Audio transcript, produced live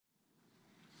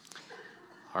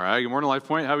All right, good morning, Life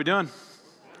Point. How are we doing?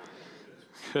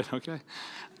 Good, okay.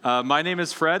 My name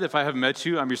is Fred. If I haven't met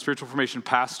you, I'm your spiritual formation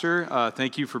pastor.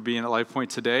 Thank you for being at Life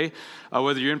Point today,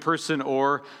 whether you're in person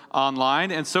or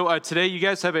online. And so today you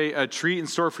guys have a treat in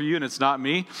store for you, and it's not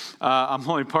me. I'm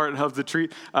only part of the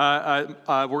treat.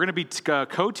 We're going to be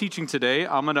co-teaching today.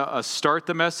 I'm going to start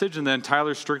the message, and then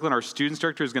Tyler Stricklan, our students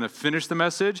director, is going to finish the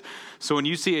message. So when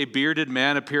you see a bearded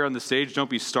man appear on the stage,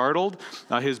 don't be startled.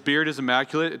 His beard is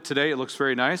immaculate today. It looks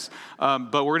very nice.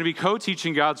 But we're going to be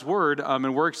co-teaching God's Word,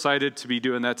 and we're excited to be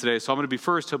doing that today. So I'm going to be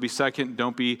first, he'll be second.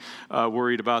 Don't be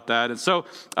worried about that. And so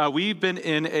we've been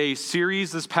in a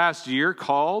series this past year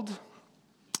called,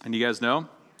 and you guys know,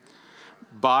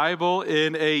 Bible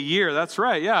in a Year. That's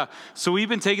right, yeah. So we've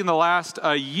been taking the last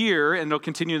year, and it'll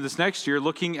continue this next year,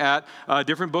 looking at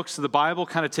different books of the Bible,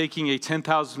 kind of taking a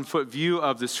 10,000-foot view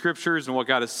of the Scriptures and what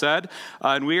God has said.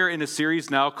 And we are in a series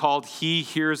now called He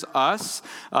Hears Us.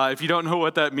 If you don't know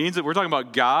what that means, we're talking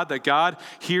about God, that God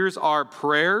hears our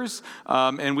prayers.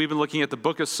 And we've been looking at the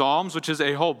book of Psalms, which is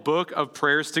a whole book of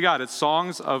prayers to God. It's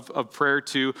songs of prayer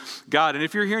to God. And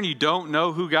if you're here and you don't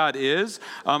know who God is,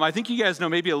 I think you guys know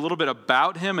maybe a little bit about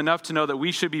him enough to know that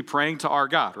we should be praying to our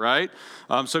God, right?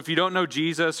 So if you don't know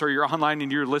Jesus or you're online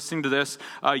and you're listening to this,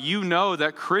 you know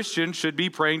that Christians should be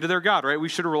praying to their God, right? We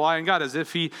should rely on God as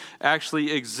if he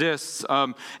actually exists.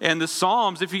 And the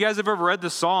Psalms, if you guys have ever read the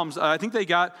Psalms, I think they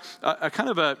got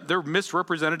they're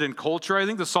misrepresented in culture. I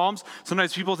think the Psalms,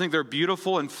 sometimes people think they're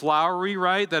beautiful and flowery,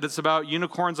 right? That it's about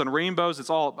unicorns on rainbows.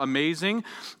 It's all amazing.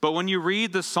 But when you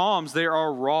read the Psalms, they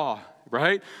are raw.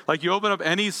 Right? Like you open up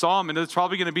any psalm and it's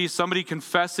probably going to be somebody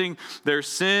confessing their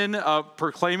sin,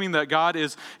 proclaiming that God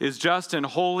is just and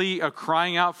holy,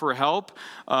 crying out for help.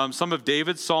 Some of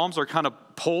David's psalms are kind of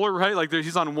polar, right? Like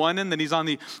he's on one end, then he's on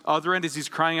the other end as he's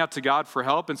crying out to God for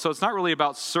help. And so it's not really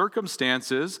about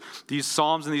circumstances, these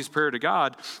psalms and these prayer to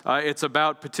God. It's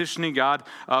about petitioning God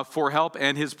for help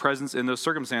and his presence in those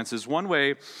circumstances. One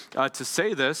way to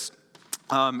say this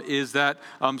is that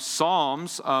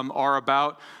psalms are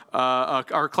about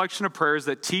our collection of prayers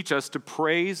that teach us to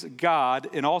praise God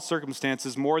in all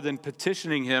circumstances more than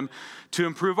petitioning him to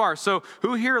improve ours. So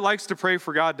who here likes to pray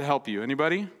for God to help you?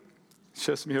 Anybody? It's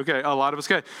just me. Okay, a lot of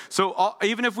us. Okay, so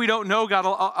even if we don't know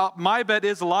God, my bet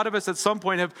is a lot of us at some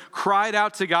point have cried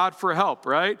out to God for help,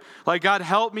 right? Like, God,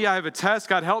 help me. I have a test.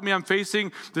 God, help me. I'm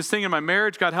facing this thing in my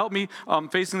marriage. God, help me. I'm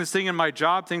facing this thing in my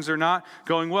job. Things are not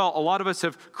going well. A lot of us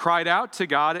have cried out to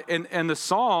God, and the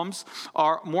Psalms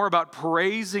are more about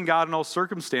praising God in all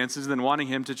circumstances than wanting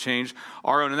him to change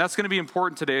our own. And that's going to be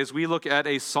important today as we look at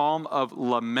a Psalm of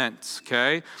Lament,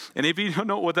 okay? And if you don't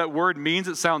know what that word means,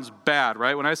 it sounds bad,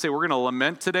 right? When I say we're going to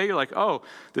lament today, you're like, oh,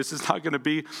 this is not going to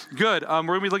be good. We're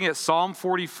going to be looking at Psalm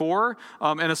 44,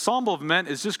 and a Psalm of Lament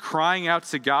is just crying out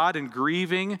to God and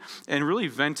grieving and really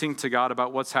venting to God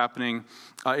about what's happening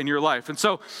in your life. And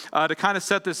so to kind of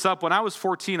set this up, when I was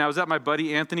 14, I was at my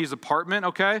buddy Anthony's apartment,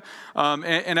 okay?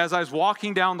 And as I was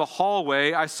walking down the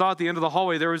hallway, I saw at the end of the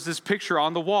hallway, there was this picture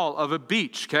on the wall of a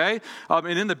beach, okay?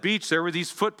 And in the beach, there were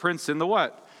these footprints in the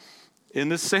what? In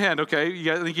the sand,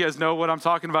 okay? I think you guys know what I'm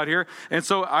talking about here. And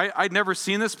so I'd never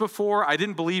seen this before. I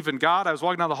didn't believe in God. I was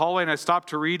walking down the hallway and I stopped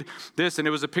to read this, and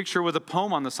it was a picture with a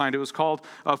poem on the sign. It was called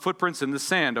Footprints in the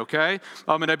Sand, okay?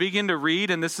 And I began to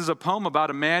read, and this is a poem about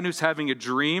a man who's having a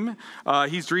dream.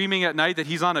 He's dreaming at night that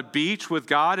he's on a beach with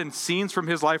God, and scenes from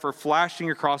his life are flashing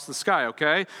across the sky,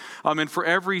 okay? And for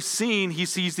every scene, he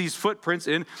sees these footprints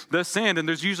in the sand, and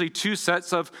there's usually two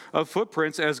sets of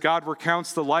footprints as God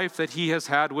recounts the life that he has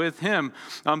had with him.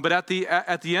 But at the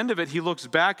end of it, he looks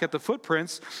back at the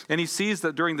footprints and he sees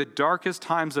that during the darkest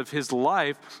times of his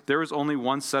life, there was only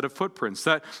one set of footprints.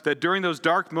 That during those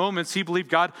dark moments, he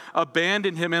believed God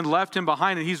abandoned him and left him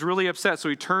behind, and he's really upset. So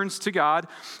he turns to God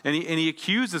and he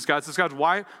accuses God. Says, God,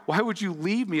 why would you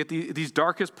leave me at these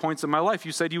darkest points of my life?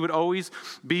 You said you would always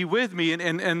be with me.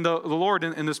 And the Lord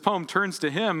in this poem turns to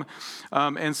him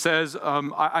and says,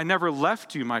 I never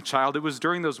left you, my child. It was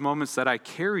during those moments that I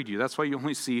carried you. That's why you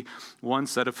only see one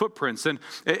set of footprints.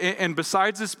 And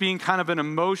besides this being kind of an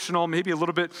emotional, maybe a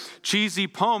little bit cheesy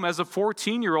poem, as a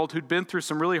 14-year-old who'd been through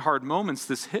some really hard moments,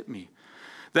 this hit me.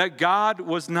 That God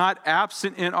was not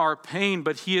absent in our pain,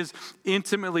 but he is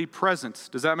intimately present.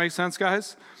 Does that make sense,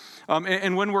 guys?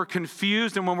 And when we're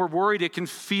confused and when we're worried, it can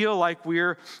feel like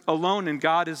we're alone and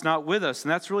God is not with us.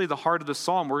 And that's really the heart of the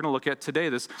psalm we're going to look at today,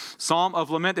 this Psalm of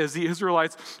Lament, as the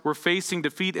Israelites were facing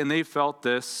defeat and they felt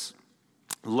this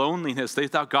loneliness. They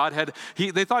thought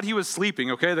they thought he was sleeping,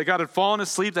 okay? That God had fallen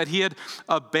asleep, that he had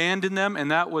abandoned them,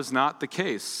 and that was not the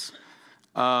case.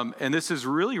 And this is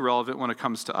really relevant when it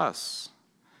comes to us.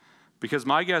 Because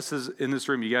my guess is in this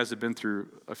room, you guys have been through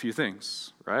a few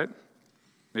things, right?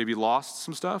 Maybe lost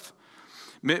some stuff.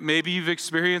 Maybe you've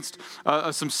experienced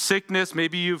some sickness.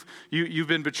 Maybe you've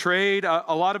been betrayed.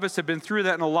 A lot of us have been through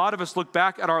that, and a lot of us look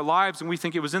back at our lives and we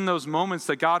think it was in those moments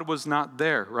that God was not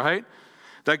there, right?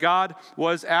 That God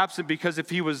was absent, because if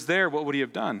he was there, what would he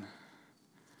have done?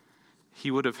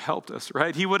 He would have helped us,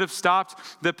 right? He would have stopped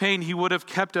the pain. He would have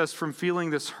kept us from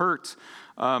feeling this hurt.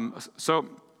 I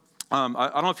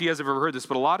don't know if you guys have ever heard this,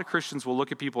 but a lot of Christians will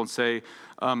look at people and say,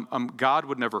 God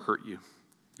would never hurt you.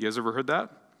 You guys ever heard that?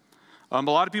 A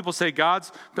lot of people say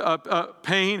God's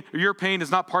pain, your pain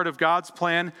is not part of God's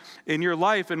plan in your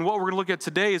life. And what we're going to look at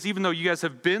today is, even though you guys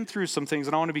have been through some things,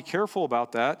 and I want to be careful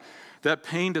about that, that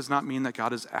pain does not mean that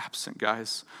God is absent,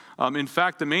 guys. In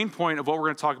fact, the main point of what we're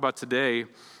going to talk about today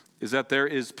is that there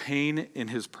is pain in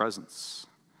his presence.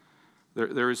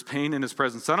 There is pain in his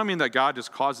presence. I don't mean that God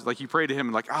just causes, like you pray to him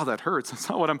and like, oh, that hurts. That's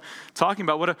not what I'm talking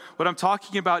about. What I'm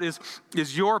talking about is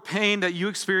your pain that you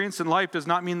experience in life does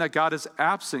not mean that God is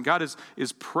absent. God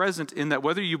is present in that,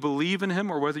 whether you believe in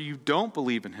him or whether you don't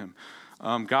believe in him.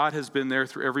 God has been there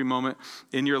through every moment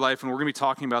in your life, and we're going to be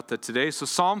talking about that today. So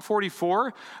Psalm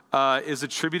 44 is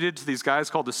attributed to these guys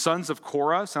called the sons of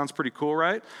Korah. Sounds pretty cool,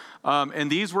 right?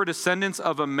 And these were descendants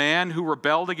of a man who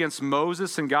rebelled against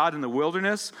Moses and God in the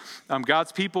wilderness.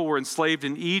 God's people were enslaved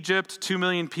in Egypt, 2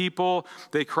 million people.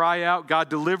 They cry out. God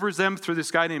delivers them through this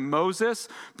guy named Moses,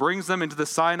 brings them into the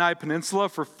Sinai Peninsula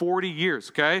for 40 years,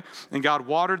 okay? And God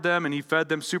watered them and he fed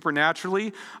them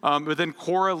supernaturally. But then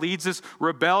Korah leads this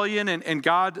rebellion, and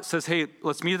God says, hey,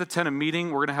 let's meet at the tent of meeting.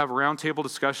 We're going to have a roundtable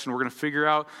discussion. We're going to figure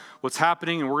out what's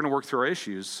happening, and we're going to work through our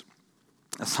issues.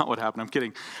 That's not what happened. I'm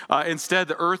kidding. Instead,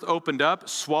 the earth opened up,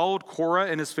 swallowed Korah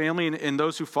and his family and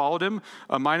those who followed him,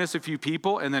 minus a few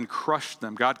people, and then crushed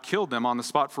them. God killed them on the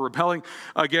spot for rebelling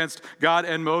against God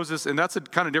and Moses. And that's a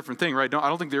kind of different thing, right? I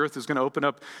don't think the earth is going to open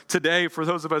up today for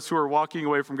those of us who are walking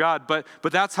away from God. But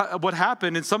that's what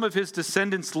happened. And some of his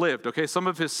descendants lived, okay? Some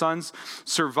of his sons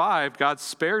survived. God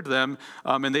spared them,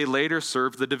 and they later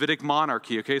served the Davidic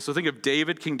monarchy, okay? So think of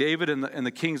David, King David, and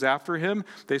the kings after him.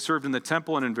 They served in the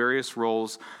temple and in various roles.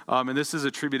 And this is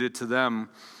attributed to them.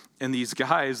 And these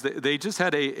guys, they just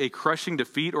had a crushing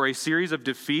defeat, or a series of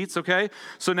defeats, okay?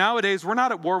 So nowadays, we're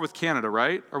not at war with Canada,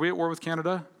 right? Are we at war with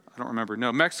Canada? I don't remember.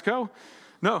 No. Mexico?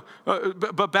 No.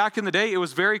 But back in the day, it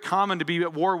was very common to be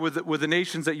at war with the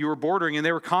nations that you were bordering, and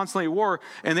they were constantly at war,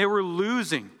 and they were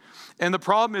losing. And the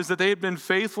problem is that they had been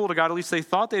faithful to God, at least they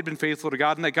thought they had been faithful to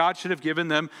God, and that God should have given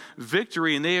them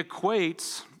victory, and they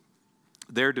equate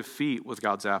their defeat with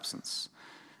God's absence.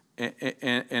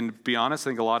 And be honest,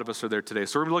 I think a lot of us are there today.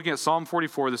 So we're looking at Psalm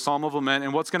 44, the Psalm of Lament,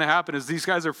 and what's going to happen is these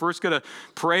guys are first going to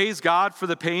praise God for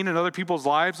the pain in other people's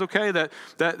lives, okay?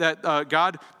 That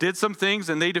God did some things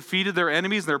and they defeated their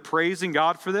enemies, and they're praising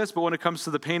God for this. But when it comes to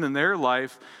the pain in their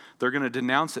life, they're going to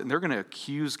denounce it, and they're going to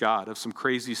accuse God of some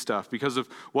crazy stuff because of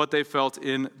what they felt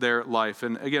in their life.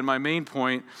 And again, our main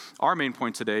point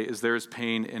today is there is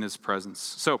pain in his presence.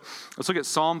 So let's look at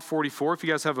Psalm 44. If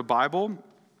you guys have a Bible,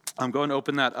 I'm going to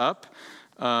open that up,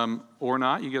 or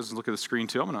not. You guys can look at the screen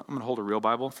too. I'm going to hold a real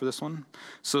Bible for this one.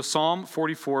 So Psalm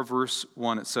 44, verse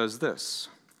 1, it says this.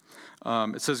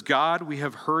 It says, God, we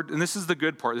have heard, and this is the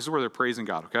good part. This is where they're praising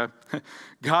God, okay?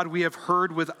 God, we have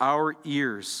heard with our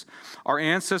ears. Our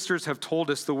ancestors have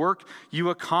told us the work you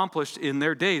accomplished in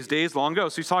their days long ago.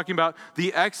 So he's talking about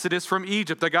the Exodus from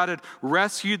Egypt, that God had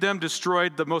rescued them,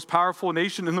 destroyed the most powerful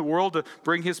nation in the world to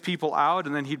bring his people out,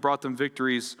 and then he brought them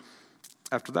victories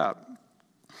after that.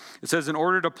 It says, in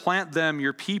order to plant them,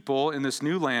 your people, in this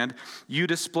new land, you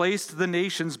displaced the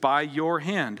nations by your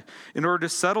hand. In order to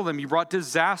settle them, you brought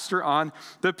disaster on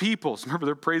the peoples. Remember,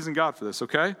 they're praising God for this,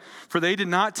 okay? For they did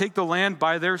not take the land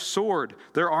by their sword.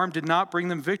 Their arm did not bring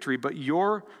them victory, but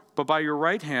by your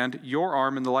right hand, your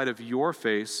arm in the light of your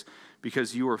face,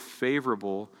 because you were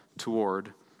favorable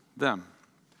toward them.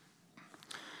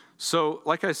 So,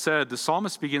 like I said, the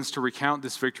psalmist begins to recount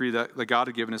this victory that God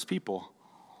had given his people.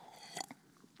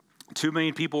 2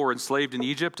 million people were enslaved in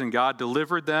Egypt, and God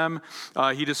delivered them.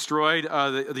 He destroyed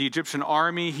the Egyptian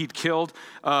army. He'd killed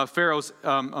Pharaoh's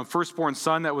firstborn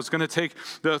son that was going to take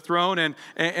the throne. And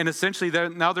essentially,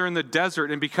 now they're in the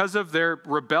desert. And because of their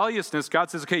rebelliousness,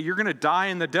 God says, okay, you're going to die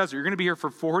in the desert. You're going to be here for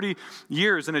 40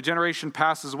 years, and a generation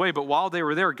passes away. But while they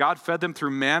were there, God fed them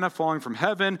through manna falling from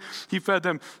heaven. He fed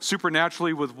them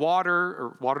supernaturally with water,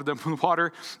 or watered them with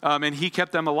water. And he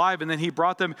kept them alive. And then he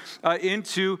brought them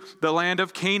into the land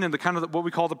of Canaan, kind of what we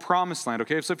call the promised land,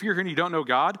 okay? So if you're here and you don't know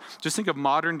God, just think of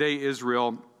modern day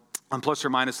Israel, plus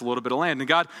or minus a little bit of land. And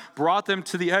God brought them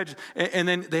to the edge, and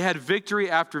then they had victory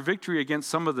after victory against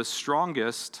some of the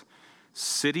strongest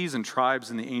cities and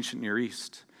tribes in the ancient Near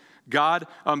East. God,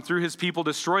 through his people,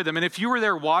 destroyed them. And if you were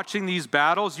there watching these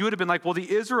battles, you would have been like, well,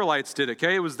 the Israelites did it,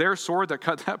 okay? It was their sword that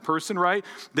cut that person, right?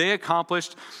 They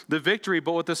accomplished the victory.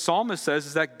 But what the psalmist says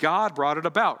is that God brought it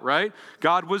about, right?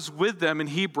 God was with them, and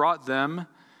he brought them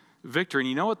victory. And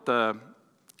you know what the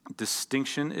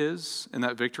distinction is in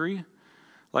that victory?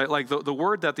 Like the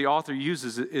word that the author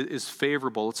uses is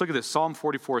favorable. Let's look at this, Psalm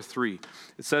 44:3.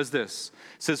 It says this.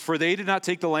 It says, for they did not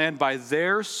take the land by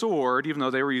their sword, even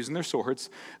though they were using their swords.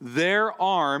 Their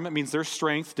arm, it means their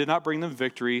strength, did not bring them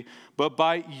victory, but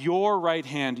by your right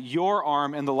hand, your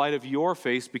arm, and the light of your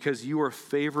face, because you are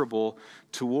favorable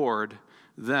toward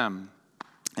them.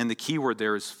 And the key word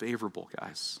there is favorable,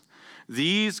 guys.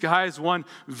 These guys won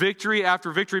victory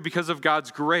after victory because of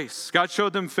God's grace. God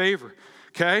showed them favor.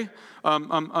 Okay?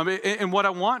 And what I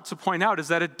want to point out is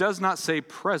that it does not say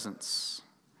presence.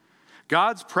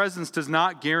 God's presence does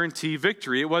not guarantee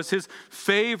victory. It was his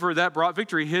favor that brought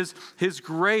victory, his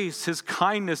grace, his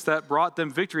kindness that brought them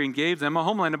victory and gave them a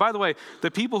homeland. And by the way,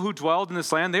 the people who dwelled in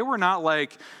this land, they were not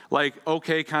like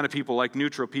okay kind of people, like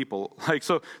neutral people.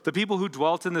 So the people who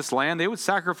dwelt in this land, they would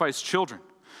sacrifice children.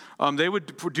 They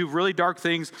would do really dark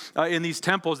things in these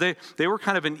temples. They were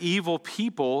kind of an evil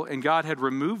people, and God had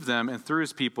removed them, and through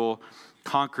his people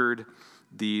conquered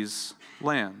these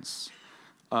lands.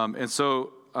 And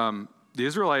so the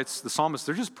Israelites, the psalmists,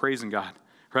 they're just praising God,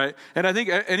 right? And I think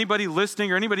anybody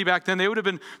listening or anybody back then, they would have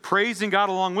been praising God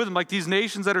along with them. Like these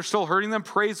nations that are still hurting them,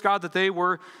 praise God that they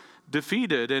were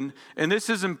defeated. And this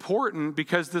is important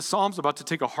because this psalm's about to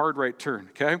take a hard right turn,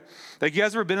 okay? Like you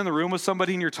guys ever been in the room with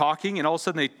somebody and you're talking and all of a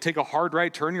sudden they take a hard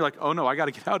right turn, you're like, oh no, I got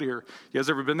to get out of here. You guys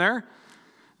ever been there?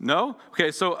 No?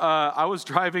 Okay, so I was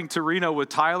driving to Reno with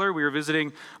Tyler. We were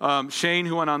visiting Shane,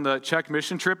 who went on the Czech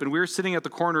mission trip, and we were sitting at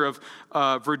the corner of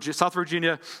South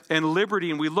Virginia and Liberty,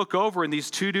 and we look over, and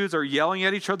these two dudes are yelling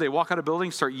at each other. They walk out of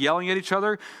buildings, start yelling at each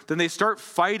other. Then they start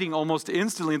fighting almost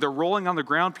instantly. They're rolling on the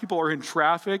ground. People are in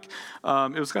traffic.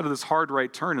 It was kind of this hard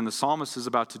right turn, and the psalmist is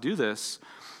about to do this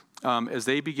as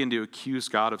they begin to accuse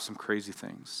God of some crazy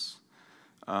things.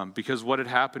 Because what had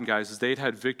happened, guys, is they'd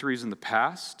had victories in the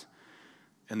past,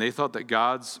 and they thought that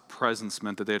God's presence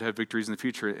meant that they'd have victories in the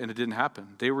future, and it didn't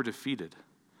happen. They were defeated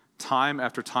time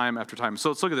after time after time. So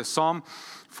let's look at this. Psalm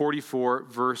 44,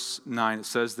 verse 9. It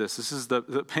says this. This is the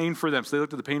pain for them. So they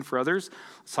looked at the pain for others.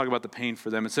 Let's talk about the pain for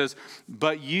them. It says,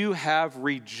 but you have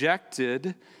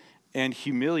rejected and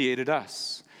humiliated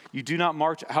us. You do not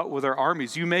march out with our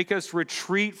armies. You make us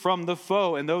retreat from the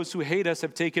foe, and those who hate us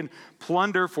have taken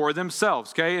plunder for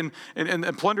themselves, okay?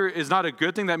 And plunder is not a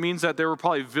good thing. That means that there were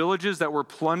probably villages that were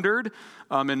plundered,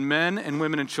 and men and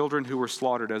women and children who were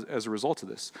slaughtered as a result of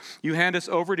this. You hand us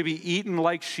over to be eaten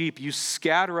like sheep. You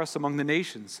scatter us among the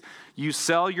nations. You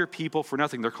sell your people for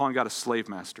nothing. They're calling God a slave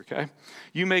master, okay?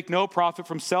 You make no profit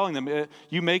from selling them.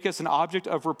 You make us an object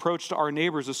of reproach to our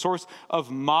neighbors, a source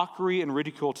of mockery and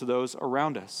ridicule to those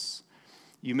around us.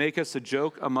 You make us a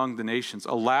joke among the nations,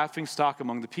 a laughing stock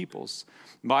among the peoples.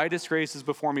 My disgrace is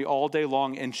before me all day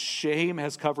long, and shame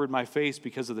has covered my face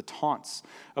because of the taunts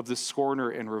of the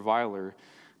scorner and reviler,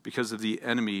 because of the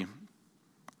enemy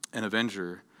and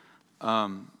avenger.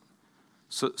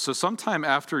 So sometime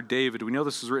after David, we know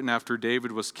this was written after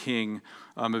David was king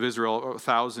of Israel,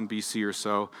 1000 BC or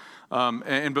so.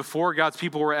 And before God's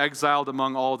people were exiled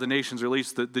among all the nations, or at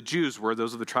least the Jews were,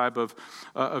 those of the tribe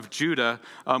of Judah,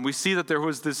 we see that there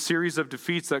was this series of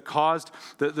defeats that caused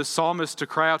the psalmist to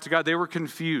cry out to God. They were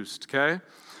confused, okay?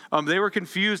 They were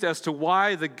confused as to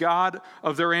why the God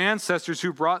of their ancestors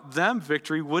who brought them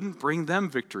victory wouldn't bring them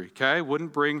victory, okay?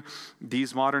 Wouldn't bring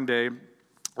these modern day,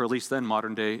 or at least then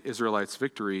modern day Israelites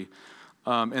victory.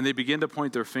 And they begin to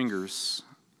point their fingers.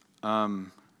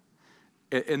 And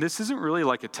this isn't really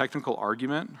like a technical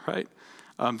argument, right?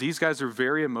 These guys are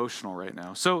very emotional right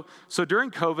now. So during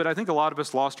COVID, I think a lot of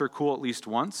us lost our cool at least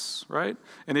once, right?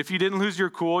 And if you didn't lose your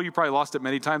cool, you probably lost it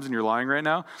many times and you're lying right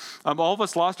now. All of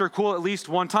us lost our cool at least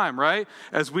one time, right?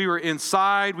 As we were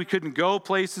inside, we couldn't go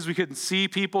places, we couldn't see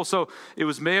people. So it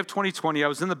was May of 2020. I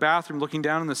was in the bathroom looking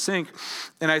down in the sink,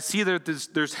 and I see that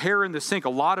there's hair in the sink, a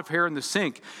lot of hair in the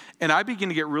sink. And I begin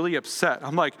to get really upset.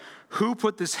 I'm like, who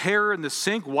put this hair in the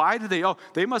sink? Why did they? Oh,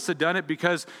 they must have done it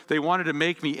because they wanted to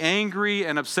make me angry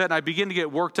and upset. And I begin to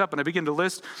get worked up, and I begin to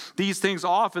list these things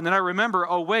off. And then I remember,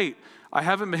 oh, wait, I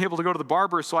haven't been able to go to the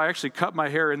barber, so I actually cut my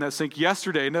hair in that sink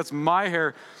yesterday. And that's my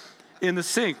hair in the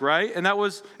sink, right? And it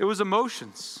was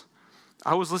emotions.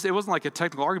 It wasn't like a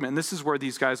technical argument. And this is where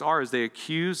these guys are, as they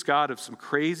accuse God of some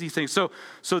crazy things. So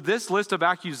this list of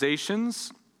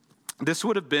accusations, this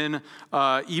would have been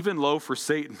even low for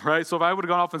Satan, right? So if I would have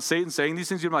gone off on Satan saying these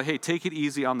things, you'd be like, hey, take it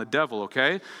easy on the devil,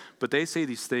 okay? But they say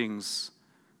these things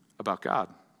about God.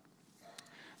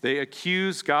 They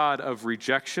accuse God of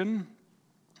rejection,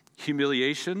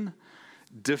 humiliation,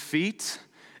 defeat,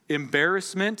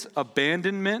 embarrassment,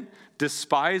 abandonment,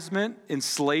 despisement,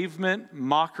 enslavement,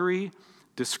 mockery,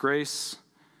 disgrace,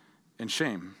 and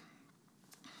shame.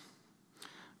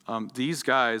 These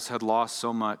guys had lost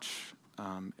so much,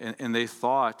 and they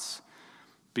thought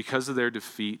because of their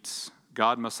defeat,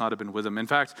 God must not have been with them. In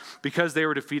fact, because they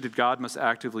were defeated, God must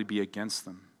actively be against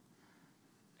them.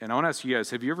 And I want to ask you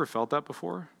guys, have you ever felt that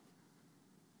before?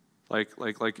 Like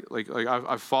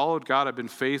I've followed God, I've been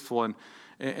faithful,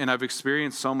 and I've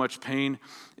experienced so much pain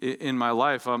in my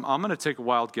life. I'm going to take a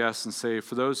wild guess and say,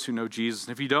 for those who know Jesus,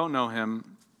 and if you don't know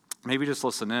him, maybe just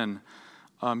listen in.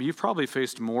 You've probably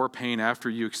faced more pain after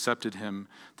you accepted him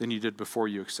than you did before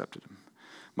you accepted him.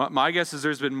 My guess is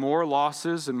there's been more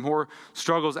losses and more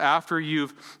struggles after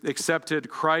you've accepted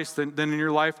Christ than in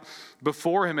your life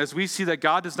before him, as we see that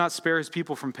God does not spare his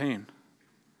people from pain.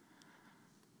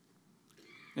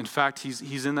 In fact,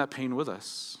 he's in that pain with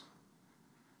us.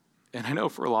 And I know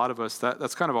for a lot of us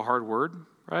that's kind of a hard word,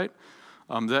 right?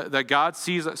 That God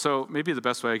sees. So maybe the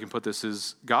best way I can put this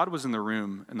is God was in the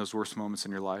room in those worst moments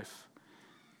in your life.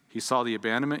 He saw the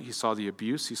abandonment, he saw the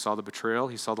abuse, he saw the betrayal,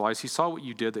 he saw the lies, he saw what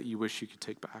you did that you wish you could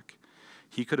take back.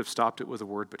 He could have stopped it with a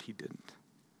word, but he didn't.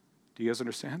 Do you guys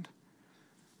understand?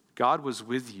 God was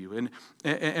with you.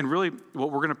 And really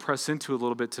what we're going to press into a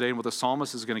little bit today and what the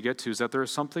psalmist is going to get to is that there are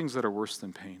some things that are worse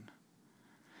than pain.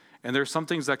 And there are some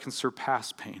things that can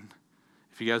surpass pain,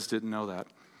 if you guys didn't know that.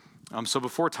 So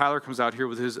before Tyler comes out here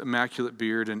with his immaculate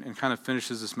beard and kind of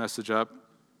finishes this message up,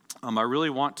 I really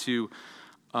want to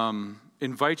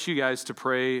invite you guys to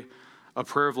pray a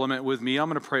prayer of lament with me. I'm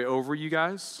going to pray over you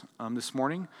guys this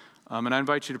morning. And I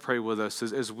invite you to pray with us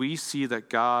as we see that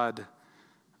God,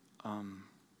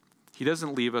 he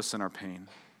doesn't leave us in our pain.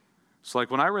 So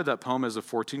like when I read that poem as a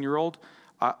 14-year-old,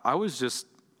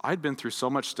 I'd been through so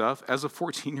much stuff. As a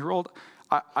 14-year-old,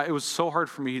 it was so hard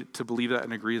for me to believe that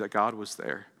and agree that God was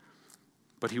there.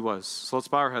 But he was. So let's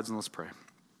bow our heads and let's pray.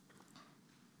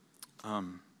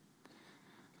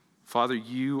 Father,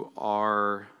 you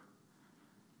are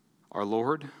our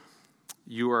Lord.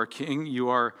 You are King. You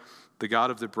are the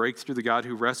God of the breakthrough, the God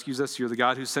who rescues us. You're the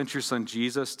God who sent your son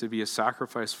Jesus to be a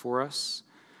sacrifice for us.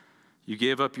 You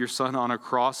gave up your son on a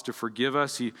cross to forgive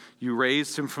us. You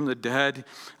raised him from the dead.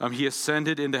 He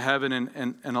ascended into heaven,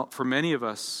 and for many of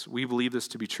us, we believe this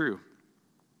to be true.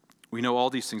 We know all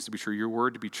these things to be true, your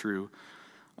word to be true,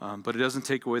 but it doesn't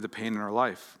take away the pain in our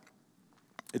life.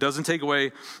 It doesn't take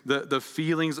away the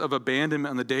feelings of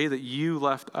abandonment on the day that you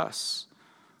left us,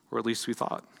 or at least we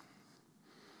thought.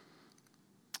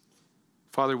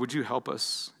 Father, would you help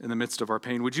us in the midst of our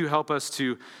pain? Would you help us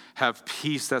to have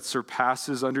peace that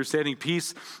surpasses understanding,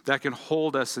 peace that can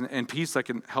hold us, and peace that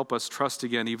can help us trust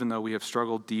again, even though we have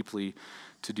struggled deeply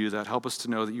to do that. Help us to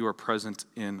know that you are present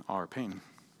in our pain.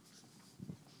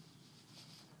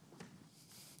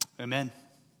 Amen.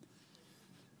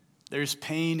 There's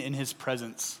pain in his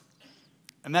presence.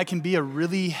 And that can be a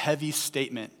really heavy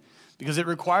statement because it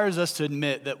requires us to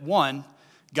admit that, one,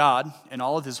 God, in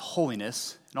all of his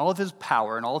holiness, and all of his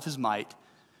power, and all of his might,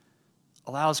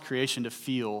 allows creation to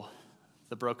feel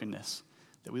the brokenness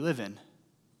that we live in.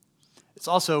 It's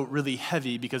also really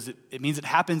heavy because it means it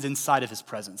happens inside of his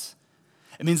presence.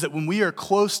 It means that when we are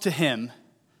close to him,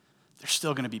 there's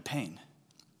still going to be pain,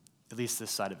 at least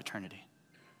this side of eternity.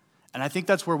 And I think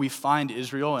that's where we find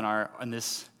Israel in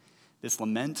this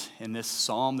lament, in this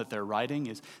psalm that they're writing,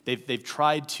 is they've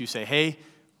tried to say, hey,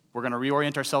 we're going to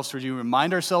reorient ourselves to you,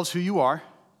 remind ourselves who you are,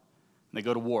 and they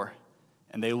go to war,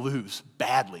 and they lose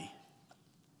badly.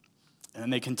 And then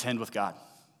they contend with God.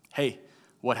 Hey,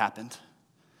 what happened?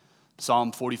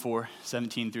 Psalm 44,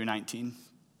 17 through 19.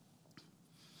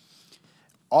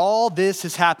 All this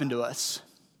has happened to us,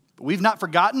 but we've not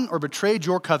forgotten or betrayed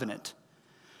your covenant.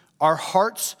 Our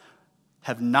hearts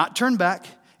have not turned back,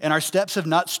 and our steps have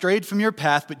not strayed from your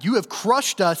path, but you have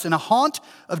crushed us in a haunt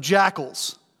of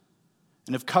jackals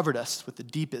and have covered us with the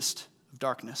deepest of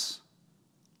darkness.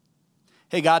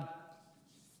 Hey, God,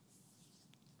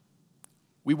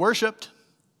 we worshiped.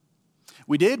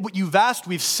 We did what you've asked.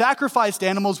 We've sacrificed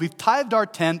animals. We've tithed our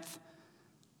tenth.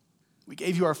 We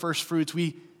gave you our first fruits.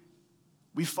 We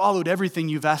followed everything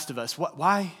you've asked of us.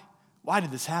 Why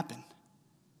did this happen?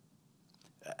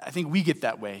 I think we get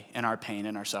that way in our pain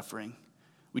and our suffering.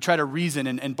 We try to reason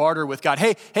and barter with God.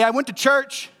 Hey, I went to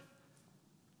church.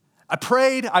 I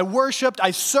prayed, I worshiped,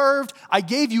 I served, I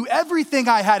gave you everything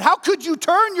I had. How could you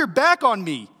turn your back on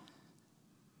me?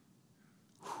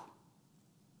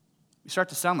 you start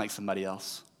to sound like somebody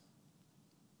else.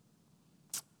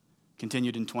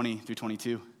 Continued in 20 through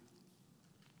 22.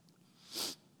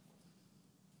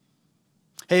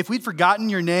 Hey, if we'd forgotten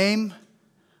your name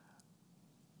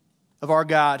of our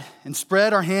God and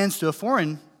spread our hands to a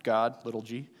foreign God, little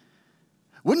g,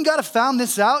 wouldn't God have found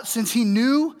this out since he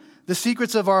knew the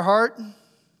secrets of our heart?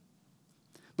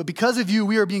 But because of you,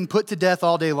 we are being put to death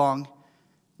all day long.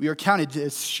 We are counted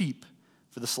as sheep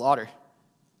for the slaughter.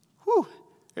 Whew,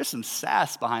 there's some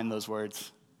sass behind those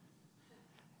words.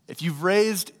 If you've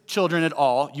raised children at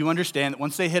all, you understand that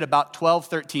once they hit about 12,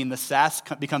 13, the sass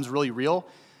becomes really real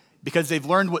because they've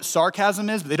learned what sarcasm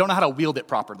is, but they don't know how to wield it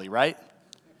properly, right?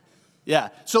 Yeah,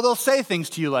 so they'll say things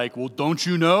to you like, well, don't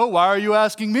you know? Why are you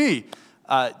asking me?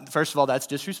 First of all, that's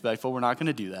disrespectful. We're not going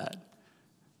to do that.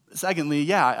 Secondly,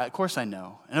 yeah, of course I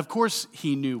know. And of course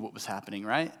he knew what was happening,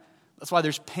 right? That's why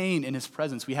there's pain in his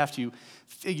presence. We have to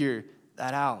figure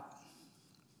that out.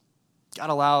 God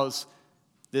allows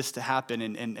this to happen,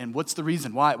 and what's the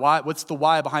reason? Why? What's the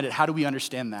why behind it? How do we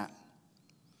understand that?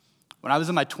 When I was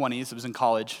in my 20s, I was in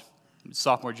college,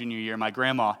 sophomore, junior year, my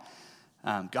grandma,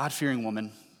 God-fearing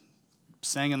woman,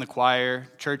 sang in the choir,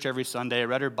 church every Sunday,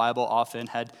 read her Bible often,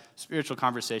 had spiritual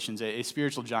conversations, a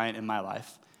spiritual giant in my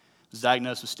life. Was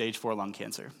diagnosed with stage 4 lung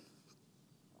cancer.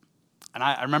 And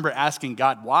I remember asking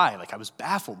God why. Like, I was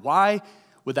baffled. Why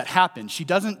would that happen? She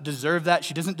doesn't deserve that.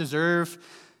 She doesn't deserve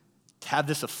to have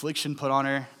this affliction put on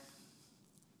her.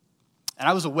 And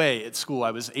I was away at school.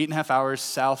 I was 8.5 hours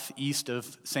southeast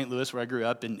of St. Louis, where I grew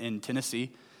up in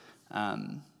Tennessee.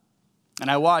 And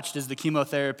I watched as the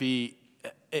chemotherapy,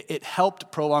 it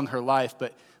helped prolong her life.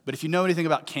 But if you know anything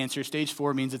about cancer, stage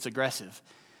 4 means it's aggressive.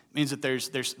 It means that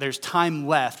there's time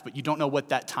left, but you don't know what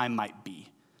that time might be.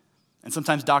 And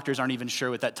sometimes doctors aren't even sure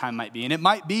what that time might be. And it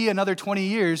might be another 20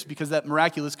 years because that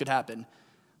miraculous could happen.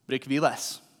 But it could be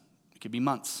less. It could be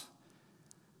months.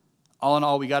 All in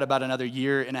all, we got about another 1.5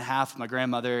 years with my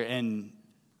grandmother. And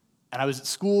I was at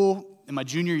school in my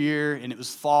junior year, and it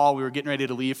was fall. We were getting ready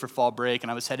to leave for fall break,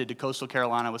 and I was headed to coastal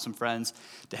Carolina with some friends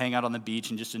to hang out on the beach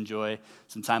and just enjoy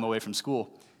some time away from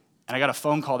school. And I got a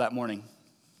phone call that morning.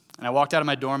 And I walked out of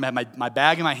my dorm, I had my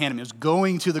bag in my hand, and it was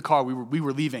going to the car. We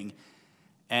were leaving.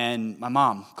 And my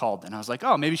mom called, and I was like,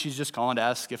 oh, maybe she's just calling to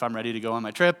ask if I'm ready to go on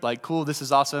my trip. Like, cool, this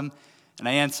is awesome. And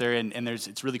I answer, and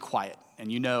it's really quiet. And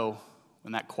you know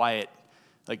when that quiet,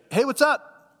 like, hey, what's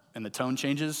up? And the tone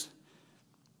changes,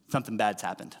 something bad's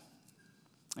happened.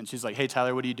 And she's like, hey,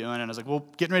 Tyler, what are you doing? And I was like, well,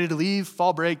 getting ready to leave,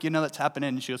 fall break, you know that's happening.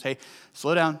 And she goes, hey,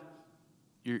 slow down.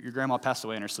 Your grandma passed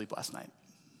away in her sleep last night.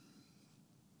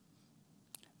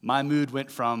 My mood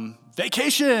went from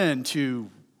vacation to,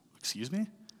 excuse me?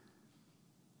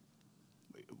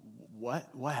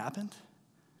 What happened?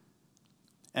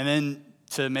 And then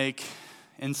to make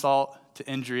insult to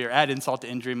injury, or add insult to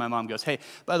injury, my mom goes, hey,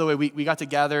 by the way, we got to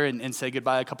gather and say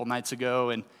goodbye a couple nights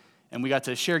ago, and we got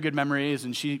to share good memories,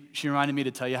 and she reminded me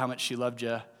to tell you how much she loved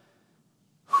you.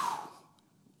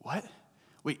 What?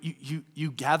 Wait,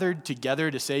 you gathered together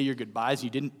to say your goodbyes,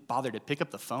 you didn't bother to pick up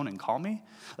the phone and call me?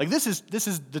 Like, this is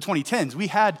the 2010s. We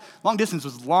had, long distance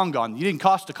was long gone. You didn't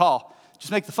cost a call.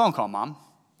 Just make the phone call, Mom.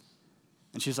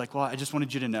 And she's like, well, I just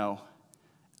wanted you to know,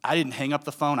 I didn't hang up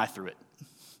the phone, I threw it.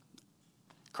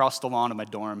 Crossed the lawn of my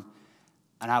dorm,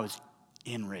 and I was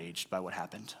enraged by what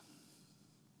happened.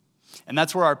 And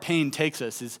that's where our pain takes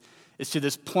us, is to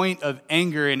this point of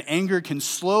anger, and anger can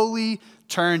slowly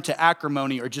turn to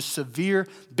acrimony or just severe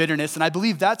bitterness. And I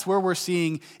believe that's where we're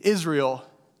seeing Israel.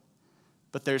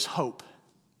 But there's hope.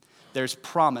 There's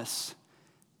promise.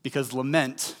 Because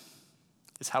lament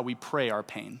is how we pray our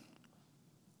pain.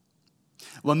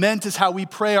 Lament is how we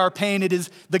pray our pain. It is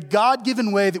the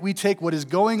God-given way that we take what is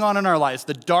going on in our lives,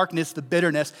 the darkness, the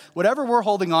bitterness, whatever we're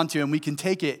holding on to, and we can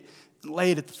take it and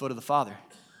lay it at the foot of the Father.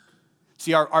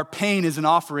 See, our pain is an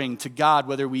offering to God,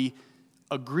 whether we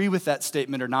agree with that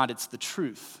statement or not. It's the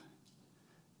truth.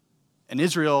 And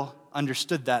Israel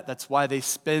understood that. That's why they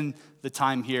spend the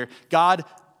time here. God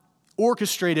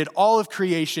orchestrated all of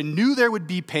creation, knew there would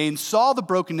be pain, saw the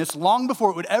brokenness long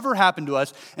before it would ever happen to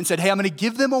us, and said, hey, I'm going to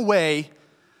give them a way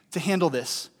to handle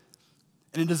this.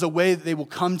 And it is a way that they will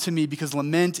come to me, because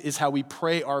lament is how we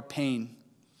pray our pain.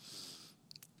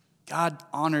 God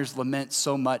honors lament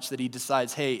so much that he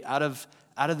decides, hey, out of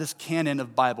this canon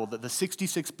of Bible, the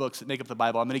 66 books that make up the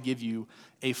Bible, I'm going to give you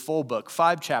a full book,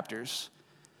 5 chapters,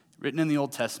 written in the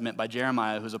Old Testament by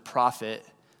Jeremiah, who's a prophet,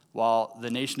 while the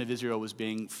nation of Israel was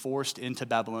being forced into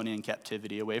Babylonian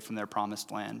captivity away from their promised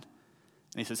land.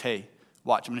 And he says, hey,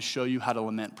 watch, I'm going to show you how to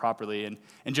lament properly. And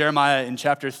in Jeremiah, in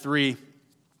chapter 3,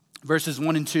 verses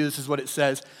 1 and 2, this is what it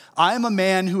says. I am a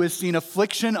man who has seen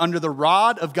affliction under the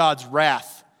rod of God's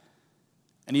wrath.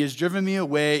 and he has driven me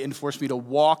away and forced me to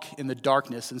walk in the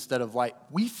darkness instead of light.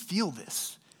 We feel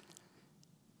this.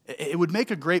 It would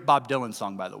make a great Bob Dylan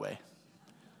song, by the way.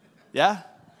 Yeah?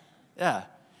 Yeah.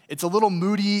 It's a little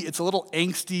moody, it's a little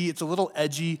angsty, it's a little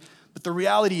edgy, but the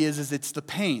reality is it's the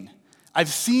pain. I've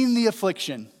seen the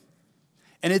affliction,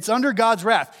 and it's under God's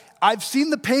wrath. I've seen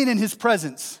the pain in his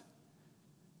presence,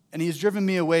 and he has driven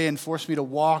me away and forced me to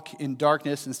walk in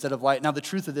darkness instead of light. Now, the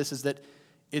truth of this is that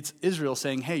it's Israel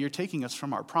saying, hey, you're taking us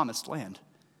from our promised land.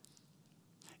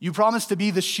 You promised to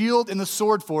be the shield and the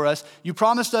sword for us. You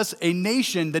promised us a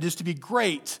nation that is to be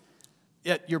great,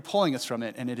 yet you're pulling us from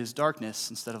it, and it is darkness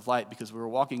instead of light because we're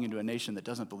walking into a nation that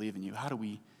doesn't believe in you. How do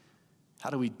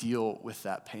we deal with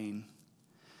that pain?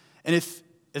 And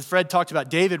as Fred talked about,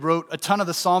 David wrote a ton of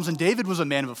the Psalms, and David was a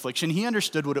man of affliction. He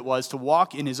understood what it was to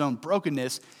walk in his own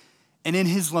brokenness, and in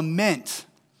his lament,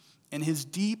 in his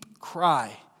deep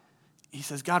cry, he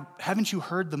says, God, haven't you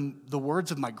heard the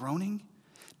words of my groaning?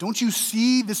 Don't you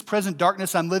see this present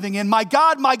darkness I'm living in? My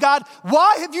God,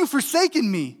 why have you forsaken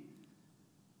me?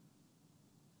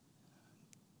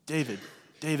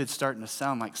 David's starting to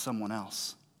sound like someone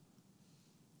else.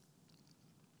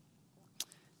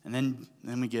 And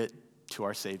then we get to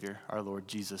our Savior, our Lord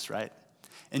Jesus, right?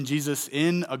 And Jesus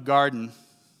in a garden,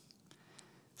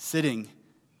 sitting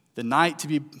the night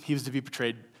he was to be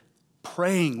betrayed,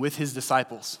 praying with his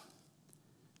disciples,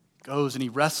 goes and he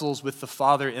wrestles with the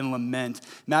Father in lament.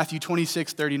 Matthew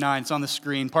 26:39, it's on the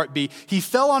screen, part B. He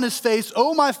fell on his face,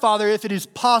 "Oh, my Father, if it is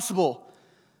possible,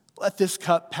 let this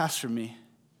cup pass from me.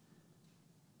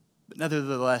 But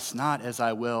nevertheless, not as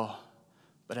I will,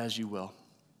 but as you will."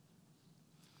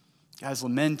 Guys,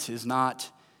 lament is not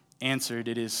answered,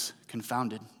 it is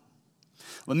confounded.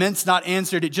 Lament's not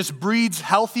answered, it just breeds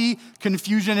healthy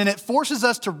confusion, and it forces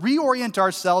us to reorient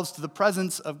ourselves to the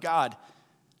presence of God.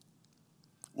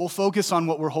 We'll focus on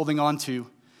what we're holding on to.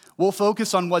 We'll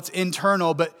focus on what's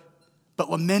internal, but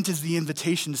lament is the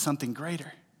invitation to something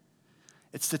greater.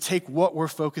 It's to take what we're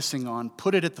focusing on,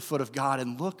 put it at the foot of God,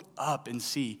 and look up and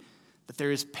see that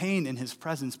there is pain in his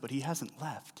presence, but he hasn't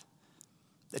left,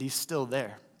 that he's still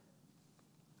there.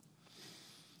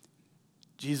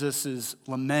 Jesus'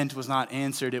 lament was not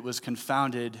answered, it was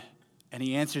confounded, and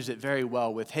he answers it very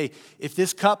well with, hey, if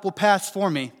this cup will pass for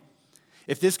me,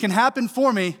 if this can happen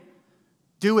for me,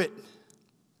 do it.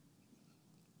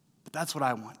 But that's what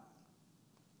I want.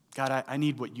 God, I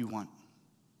need what you want.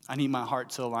 I need my heart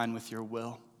to align with your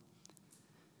will.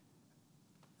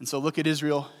 And so look at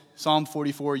Israel, Psalm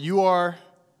 44. You are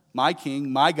my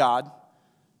king, my God,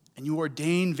 and you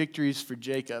ordain victories for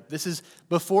Jacob. This is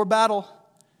before battle.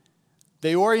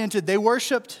 They oriented, they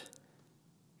worshiped.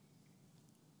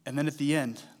 And then at the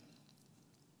end,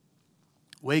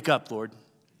 wake up, Lord.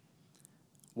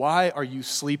 Why are you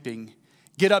sleeping?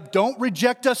 Get up, don't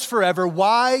reject us forever.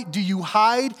 Why do you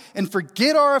hide and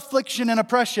forget our affliction and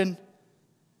oppression?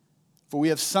 For we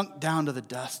have sunk down to the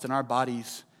dust and our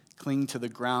bodies cling to the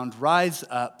ground. Rise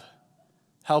up,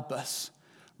 help us.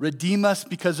 Redeem us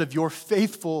because of your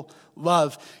faithful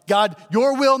love. God,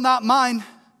 your will, not mine.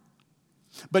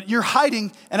 But you're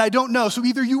hiding, and I don't know. So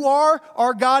either you are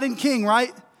our God and King,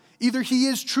 right? Either he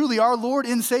is truly our Lord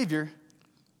and Savior,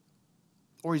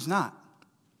 or he's not.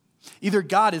 Either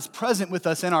God is present with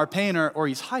us in our pain, or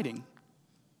he's hiding.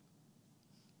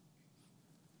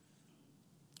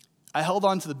 I held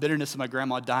on to the bitterness of my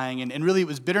grandma dying, and really it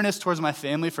was bitterness towards my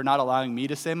family for not allowing me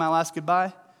to say my last goodbye.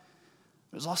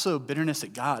 It was also bitterness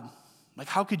at God. Like,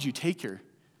 how could you take her?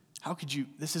 How could you?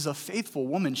 This is a faithful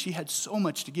woman. She had so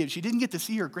much to give. She didn't get to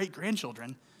see her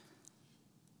great-grandchildren.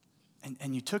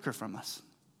 And you took her from us.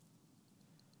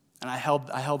 And I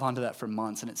held on to that for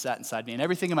months, and it sat inside me. And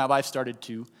everything in my life started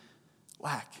to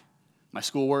lack. My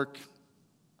schoolwork,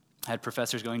 I had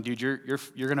professors going, dude, you're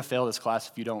going to fail this class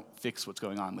if you don't fix what's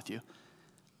going on with you.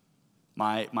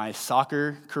 My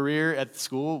soccer career at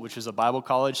school, which was a Bible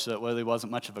college, so it really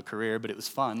wasn't much of a career, but it was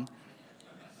fun.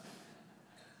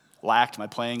 Lacked, my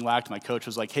playing lacked. My coach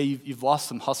was like, hey, you've lost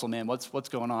some hustle, man. What's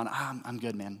going on? I'm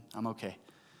good, man. I'm okay.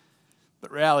 But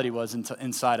reality was,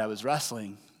 inside I was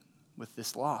wrestling with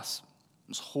this loss. I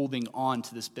was holding on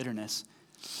to this bitterness.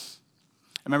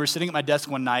 I remember sitting at my desk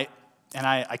one night, and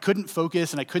I couldn't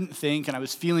focus, and I couldn't think, and I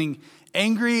was feeling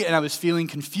angry, and I was feeling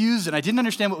confused, and I didn't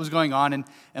understand what was going on.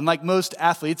 And like most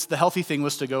athletes, the healthy thing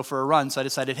was to go for a run. So I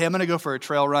decided, hey, I'm going to go for a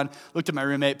trail run. Looked at my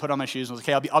roommate, put on my shoes, and was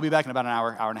like, hey, I'll be back in about an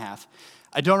hour and a half.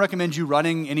 I don't recommend you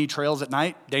running any trails at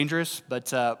night, dangerous,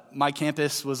 but my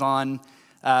campus was on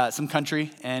some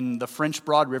country, and the French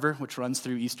Broad River, which runs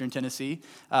through eastern Tennessee,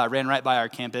 ran right by our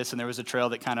campus, and there was a trail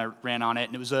that kind of ran on it,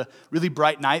 and it was a really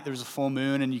bright night. There was a full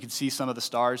moon, and you could see some of the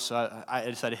stars, so I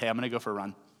decided, hey, I'm going to go for a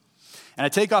run. And I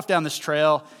take off down this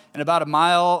trail, and about a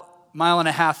mile and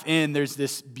a half in, there's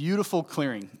this beautiful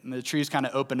clearing. And the trees kind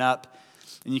of open up,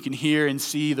 and you can hear and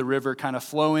see the river kind of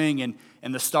flowing, and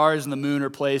the stars and the moon are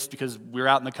placed because we're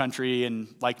out in the country,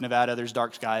 and like Nevada, there's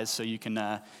dark skies, so you can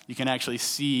actually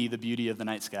see the beauty of the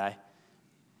night sky.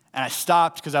 And I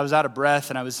stopped because I was out of breath,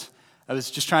 and I was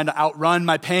just trying to outrun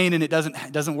my pain, and it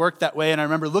doesn't work that way. And I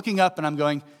remember looking up, and I'm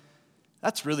going,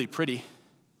 "That's really pretty.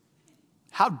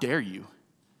 How dare you?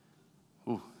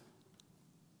 Ooh.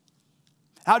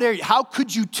 How dare you? How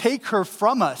could you take her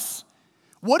from us?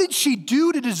 What did she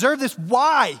do to deserve this?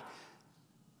 Why?"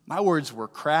 My words were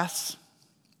crass.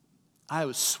 I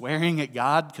was swearing at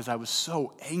God because I was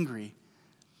so angry.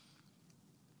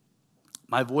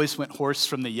 My voice went hoarse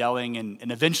from the yelling,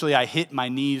 and eventually I hit my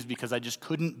knees because I just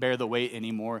couldn't bear the weight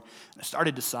anymore. I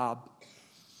started to sob.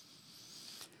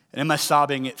 And in my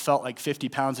sobbing, it felt like 50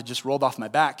 pounds had just rolled off my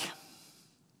back.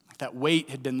 Like that weight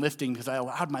had been lifting because I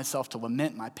allowed myself to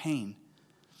lament my pain.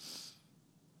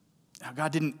 Now,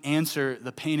 God didn't answer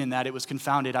the pain in that. It was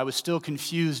confounded. I was still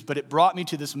confused, but it brought me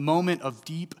to this moment of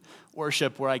deep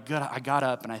worship where I got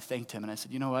up and I thanked him. And I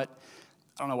said, "You know what?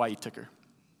 I don't know why you took her,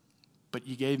 but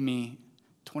you gave me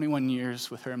 21 years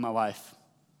with her in my life.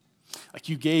 Like,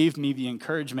 you gave me the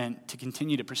encouragement to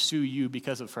continue to pursue you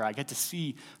because of her. I get to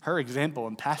see her example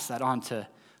and pass that on to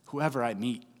whoever I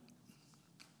meet."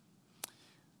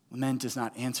 Lament is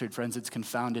not answered, friends. It's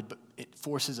confounded, but it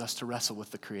forces us to wrestle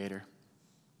with the Creator.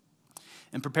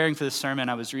 In preparing for this sermon,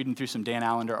 I was reading through some Dan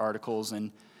Allander articles,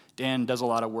 and Dan does a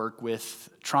lot of work with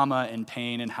trauma and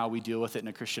pain and how we deal with it in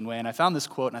a Christian way. And I found this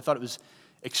quote, and I thought it was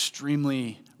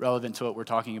extremely relevant to what we're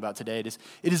talking about today.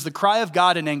 It is the cry of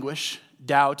God in anguish,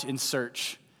 doubt, and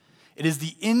search. It is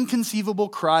the inconceivable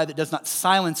cry that does not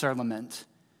silence our lament,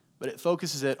 but it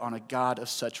focuses it on a God of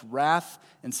such wrath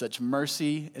and such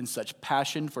mercy and such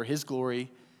passion for his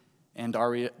glory and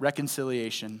our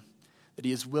reconciliation that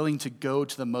he is willing to go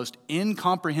to the most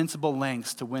incomprehensible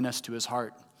lengths to win us to his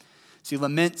heart. See,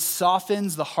 lament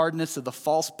softens the hardness of the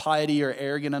false piety or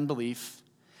arrogant unbelief.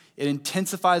 It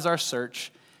intensifies our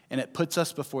search, and it puts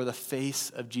us before the face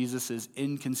of Jesus'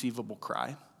 inconceivable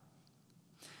cry.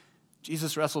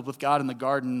 Jesus wrestled with God in the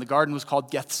garden. The garden was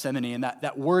called Gethsemane, and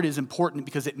that word is important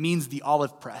because it means the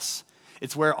olive press.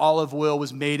 It's where olive oil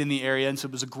was made in the area, and so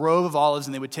it was a grove of olives,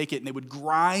 and they would take it and they would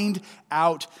grind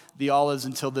out the olives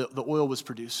until the oil was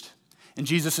produced. And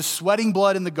Jesus is sweating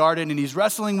blood in the garden, and he's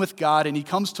wrestling with God, and he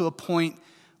comes to a point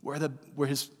where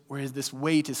this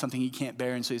weight is something he can't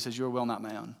bear, and so he says, "Your will, not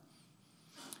my own."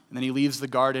 And then he leaves the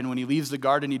garden. When he leaves the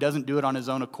garden, he doesn't do it on his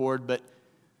own accord, but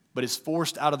is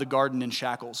forced out of the garden in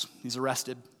shackles. He's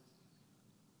arrested.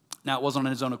 Now, it wasn't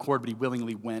on his own accord, but he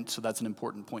willingly went, so that's an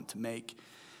important point to make.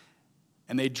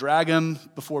 And they drag him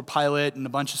before Pilate, and a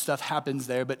bunch of stuff happens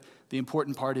there, but the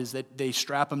important part is that they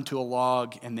strap him to a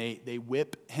log, and they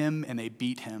whip him, and they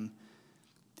beat him.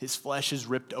 His flesh is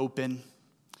ripped open.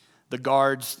 The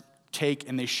guards take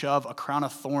and they shove a crown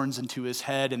of thorns into his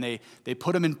head, and they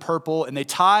put him in purple, and they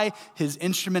tie his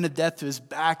instrument of death to his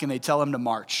back, and they tell him to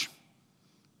march.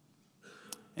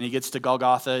 And he gets to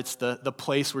Golgotha. It's the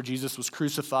place where Jesus was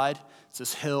crucified. It's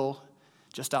this hill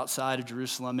just outside of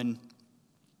Jerusalem, and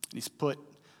he's put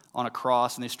on a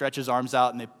cross, and they stretch his arms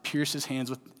out, and they pierce his hands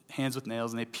with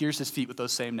nails, and they pierce his feet with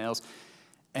those same nails.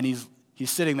 And he's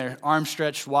sitting there, arms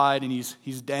stretched wide, and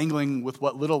he's dangling with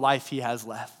what little life he has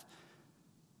left.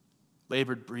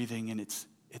 Labored breathing, and it's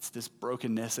this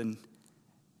brokenness, and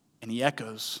he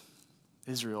echoes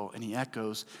Israel, and he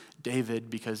echoes David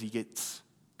because he gets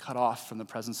cut off from the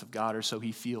presence of God, or so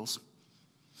he feels.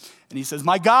 And he says,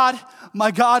 my God,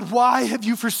 why have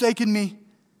you forsaken me?"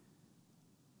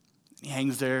 He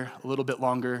hangs there a little bit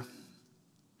longer.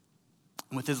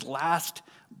 And with his last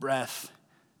breath,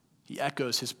 he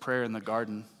echoes his prayer in the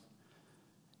garden.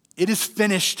 "It is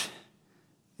finished.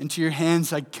 Into your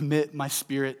hands I commit my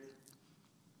spirit."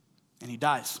 And he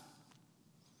dies.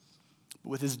 But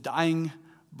with his dying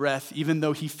breath, even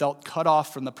though he felt cut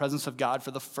off from the presence of God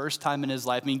for the first time in his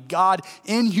life, I mean, God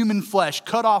in human flesh,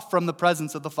 cut off from the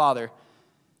presence of the Father,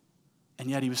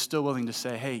 and yet he was still willing to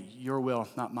say, "Hey, your will,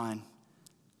 not mine."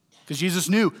 Because Jesus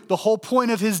knew the whole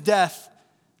point of his death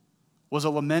was a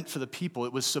lament for the people.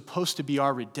 It was supposed to be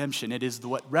our redemption. It is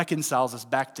what reconciles us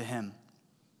back to him.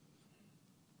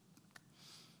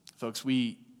 Folks,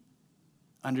 we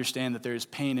understand that there is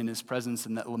pain in his presence,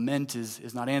 and that lament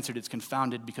is not answered. It's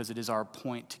confounded because it is our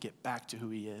point to get back to who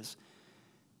he is.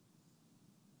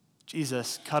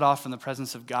 Jesus, cut off from the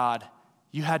presence of God,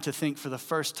 you had to think for the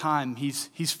first time, he's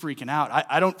freaking out.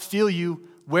 I don't feel you.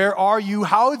 Where are you?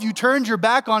 How have you turned your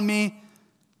back on me?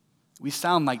 We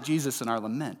sound like Jesus in our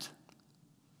lament.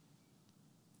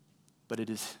 but it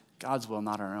is God's will,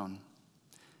 not our own.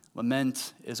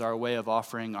 Lament is our way of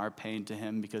offering our pain to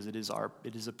him because it is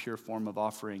a pure form of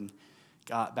offering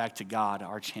back to God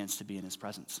our chance to be in his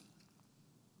presence.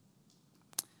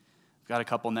 I've got a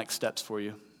couple next steps for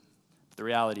you. The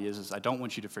reality is I don't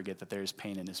want you to forget that there is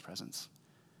pain in his presence.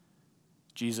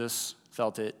 Jesus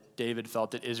felt it, David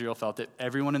felt it, Israel felt it,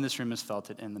 everyone in this room has felt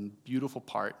it, and the beautiful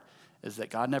part is that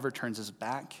God never turns his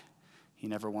back. He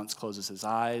never once closes his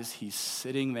eyes. He's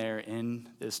sitting there in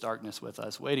this darkness with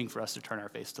us, waiting for us to turn our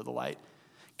face to the light.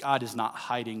 God is not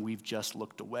hiding. We've just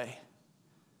looked away.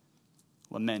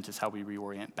 Lament is how we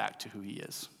reorient back to who he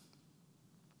is.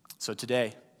 So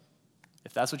today,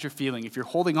 if that's what you're feeling, if you're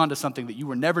holding on to something that you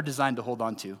were never designed to hold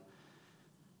on to,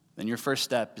 then your first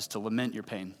step is to lament your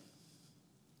pain.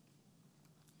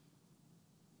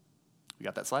 We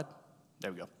got that slide?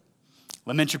 There we go.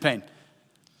 Lament your pain.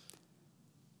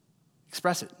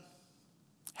 Express it.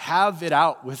 Have it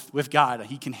out with God.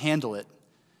 He can handle it.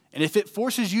 And if it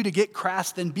forces you to get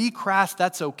crass, then be crass.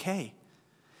 That's okay.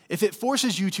 If it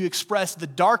forces you to express the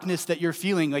darkness that you're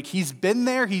feeling, like he's been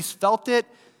there, he's felt it,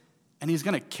 and he's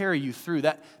going to carry you through.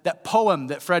 That poem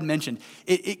that Fred mentioned,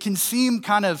 it can seem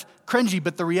kind of cringy,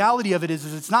 but the reality of it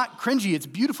is it's not cringy. It's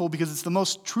beautiful because it's the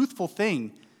most truthful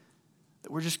thing,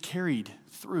 that we're just carried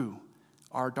through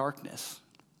our darkness.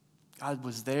 God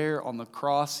was there on the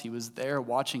cross. He was there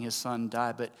watching his son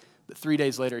die, but 3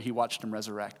 days later, he watched him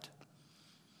resurrect.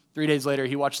 3 days later,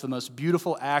 he watched the most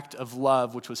beautiful act of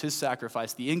love, which was his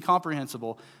sacrifice, the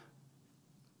incomprehensible,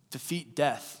 defeat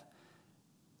death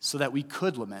so that we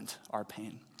could lament our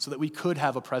pain, so that we could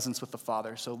have a presence with the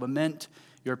Father. So lament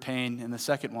your pain. And the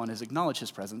second one is acknowledge his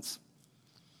presence.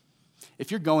 If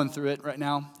you're going through it right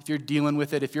now, if you're dealing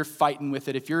with it, if you're fighting with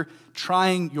it, if you're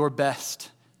trying your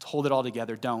best to hold it all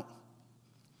together, don't.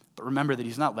 But remember that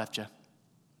he's not left you.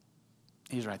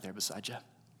 He's right there beside you.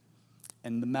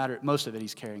 And most of it,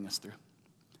 he's carrying us through.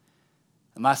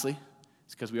 And lastly,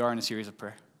 it's because we are in a series of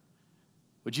prayer.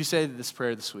 Would you say this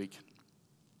prayer this week?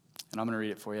 And I'm going to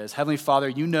read it for you. As Heavenly Father,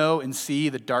 you know and see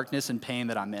the darkness and pain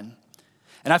that I'm in.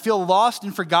 And I feel lost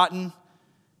and forgotten.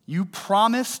 You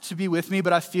promised to be with me,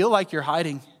 but I feel like you're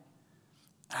hiding.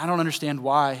 I don't understand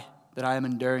why that I am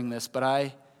enduring this, but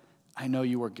I know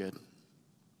you are good.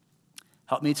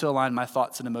 Help me to align my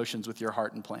thoughts and emotions with your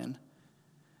heart and plan.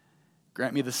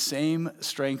 Grant me the same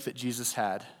strength that Jesus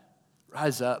had.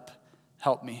 Rise up,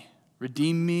 help me,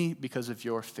 redeem me because of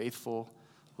your faithful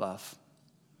love.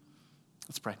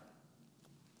 Let's pray.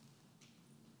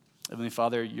 Heavenly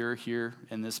Father, you're here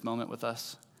in this moment with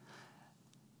us.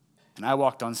 And I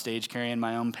walked on stage carrying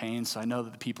my own pain, so I know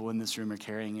that the people in this room are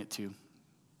carrying it too.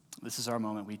 This is our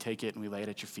moment. We take it and we lay it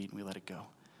at your feet and we let it go.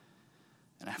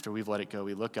 And after we've let it go,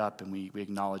 we look up and we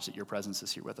acknowledge that your presence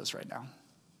is here with us right now.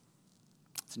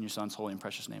 It's in your Son's holy and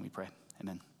precious name we pray.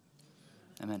 Amen.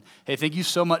 Amen. Hey, thank you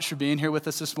so much for being here with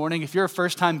us this morning. If you're a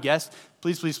first-time guest,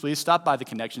 please stop by the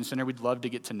Connection Center. We'd love to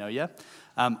get to know you.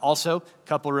 Also, a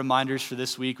couple reminders for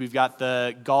this week. We've got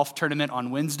the golf tournament on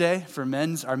Wednesday for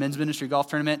our men's ministry golf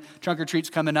tournament. Trunk or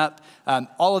treat's coming up.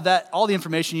 All of that, all the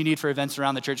information you need for events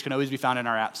around the church can always be found in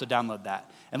our app, so download that.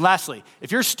 And lastly,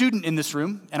 if you're a student in this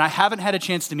room and I haven't had a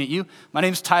chance to meet you, my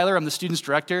name's Tyler. I'm the student's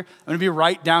director. I'm going to be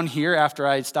right down here after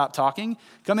I stop talking.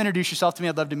 Come introduce yourself to me.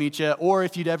 I'd love to meet you. Or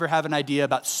if you'd ever have an idea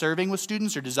about serving with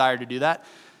students or desire to do that,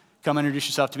 come introduce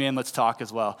yourself to me and let's talk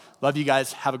as well. Love you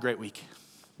guys. Have a great week.